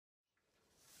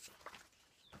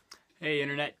Hey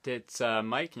Internet, it's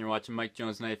Mike and you're watching Mike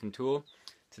Jones Knife and Tool.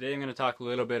 Today I'm going to talk a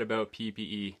little bit about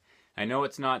PPE. I know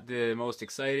it's not the most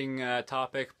exciting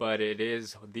topic, but it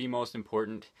is the most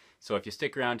important. So if you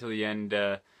stick around till the end,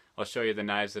 I'll show you the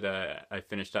knives that I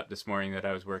finished up this morning that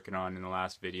I was working on in the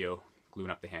last video, gluing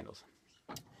up the handles.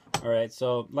 Alright,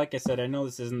 so like I said, I know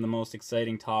this isn't the most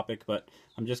exciting topic, but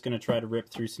I'm just going to try to rip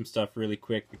through some stuff really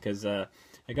quick because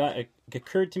it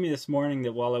occurred to me this morning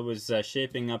that while I was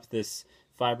shaping up this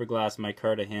fiberglass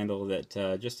micarta handle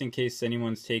that just in case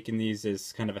anyone's taking these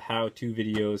as kind of how-to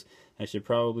videos, I should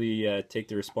probably take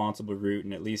the responsible route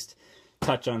and at least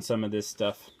touch on some of this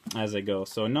stuff as I go.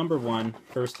 So number one,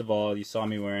 first of all, you saw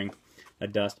me wearing a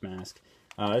dust mask.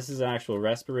 This is an actual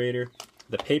respirator.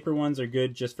 The paper ones are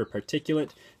good just for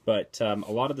particulate, but a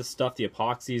lot of the stuff, the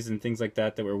epoxies and things like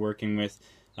that we're working with,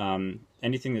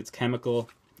 anything that's chemical,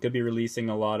 could be releasing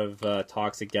a lot of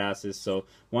toxic gases. So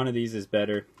one of these is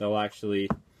better. They'll actually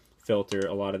filter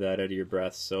a lot of that out of your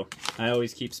breath. So I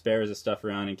always keep spares of stuff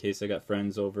around in case I got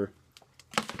friends over.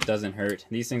 It doesn't hurt.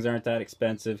 These things aren't that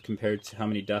expensive compared to how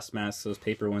many dust masks those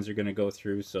paper ones are going to go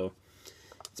through. So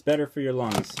it's better for your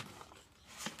lungs.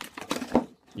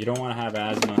 You don't want to have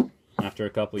asthma after a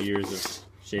couple years of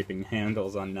shaping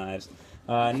handles on knives.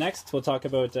 Next, we'll talk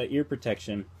about ear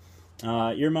protection.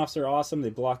 Earmuffs are awesome. They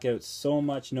block out so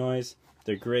much noise.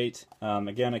 They're great.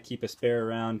 Again, I keep a spare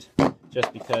around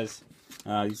just because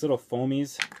these little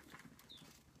foamies,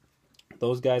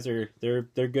 those guys they're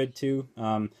good too.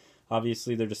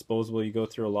 Obviously, they're disposable. You go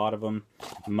through a lot of them.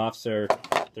 Muffs they're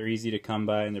easy to come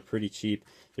by and they're pretty cheap.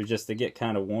 They get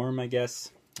kind of warm, I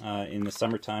guess, in the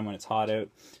summertime when it's hot out.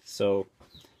 So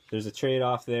there's a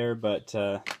trade-off there, but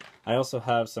I also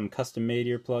have some custom-made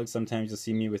earplugs. Sometimes you'll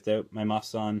see me without my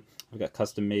muffs on. I've got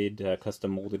custom-made,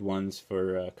 custom-molded ones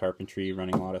for carpentry,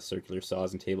 running a lot of circular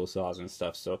saws and table saws and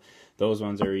stuff. So those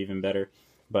ones are even better.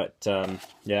 But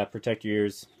yeah, protect your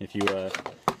ears if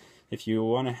you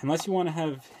want to. Unless you want to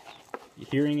have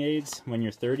hearing aids when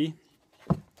you're 30,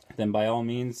 then by all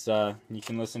means you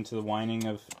can listen to the whining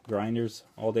of grinders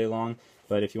all day long.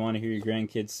 But if you want to hear your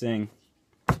grandkids sing,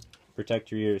 protect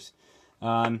your ears.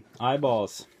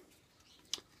 Eyeballs.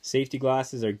 Safety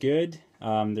glasses are good.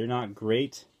 They're not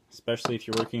great, especially if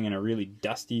you're working in a really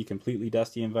dusty, completely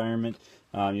dusty environment.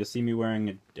 You'll see me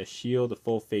wearing a shield, a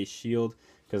full face shield,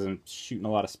 because I'm shooting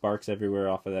a lot of sparks everywhere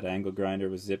off of that angle grinder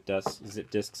with zip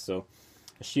discs. So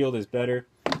a shield is better,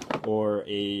 or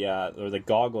the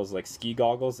goggles, like ski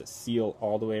goggles that seal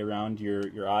all the way around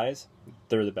your eyes.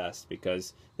 They're the best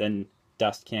because then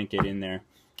dust can't get in there.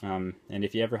 And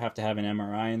if you ever have to have an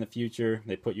MRI in the future,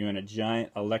 they put you in a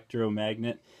giant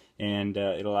electromagnet and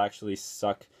it'll actually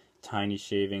suck tiny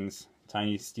shavings,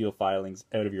 tiny steel filings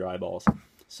out of your eyeballs.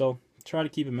 So try to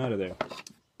keep them out of there.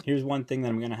 Here's one thing that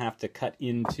I'm going to have to cut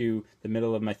into the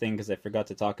middle of my thing because I forgot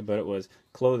to talk about it, was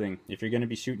clothing. If you're going to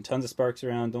be shooting tons of sparks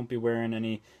around, don't be wearing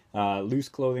any loose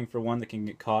clothing, for one, that can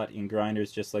get caught in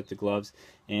grinders just like the gloves.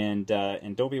 And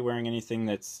don't be wearing anything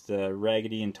that's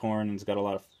raggedy and torn and has got a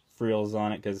lot of frills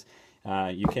on it, because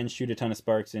you can shoot a ton of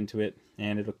sparks into it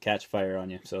and it'll catch fire on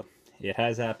you. So it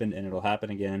has happened and it'll happen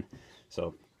again.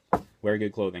 So wear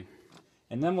good clothing.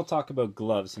 And then we'll talk about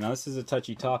gloves. Now this is a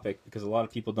touchy topic because a lot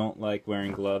of people don't like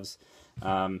wearing gloves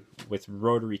with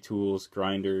rotary tools,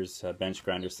 grinders, bench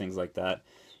grinders, things like that.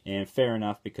 And fair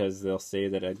enough, because they'll say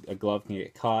that a glove can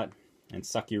get caught and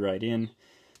suck you right in.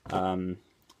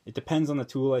 It depends on the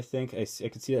tool, I think. I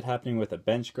could see that happening with a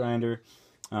bench grinder.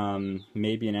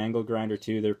 Maybe an angle grinder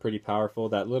too. They're pretty powerful.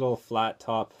 That little flat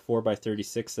top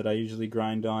 4x36 that I usually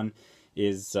grind on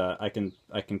is I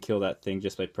can kill that thing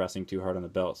just by pressing too hard on the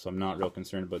belt, so I'm not real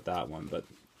concerned about that one. But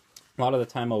a lot of the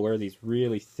time I'll wear these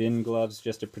really thin gloves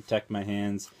just to protect my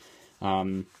hands,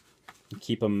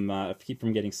 keep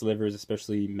from getting slivers,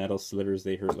 especially metal slivers.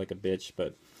 They hurt like a bitch,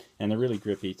 and they're really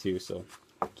grippy too, so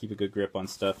keep a good grip on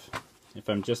stuff. If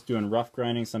I'm just doing rough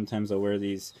grinding, sometimes I'll wear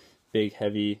these big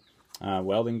heavy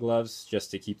welding gloves just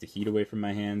to keep the heat away from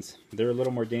my hands. They're a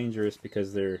little more dangerous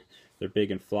because they're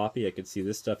big and floppy. I could see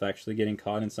this stuff actually getting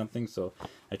caught in something, so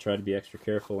I try to be extra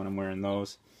careful when I'm wearing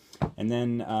those. And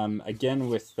then again,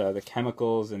 with the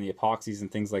chemicals and the epoxies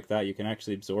and things like that, you can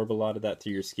actually absorb a lot of that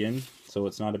through your skin, so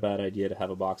it's not a bad idea to have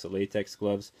a box of latex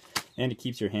gloves, and it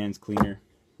keeps your hands cleaner.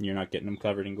 You're not getting them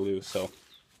covered in glue. So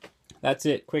that's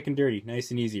it, quick and dirty, nice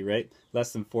and easy, right?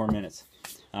 Less than 4 minutes.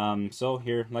 So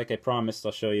here, like I promised,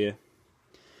 I'll show you.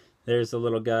 There's a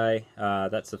little guy.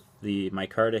 That's the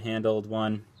micarta handled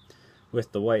one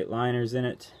with the white liners in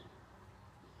it.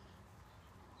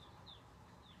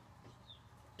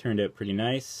 Turned out pretty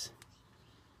nice.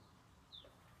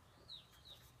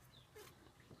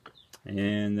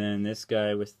 And then this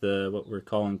guy with the what we're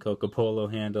calling Coco Polo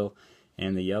handle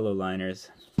and the yellow liners.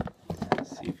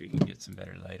 Let's see if we can get some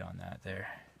better light on that there.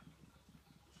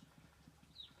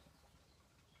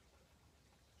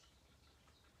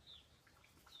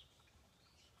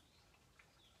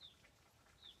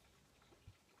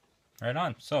 Right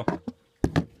on. So,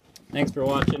 thanks for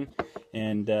watching,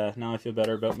 and now I feel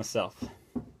better about myself.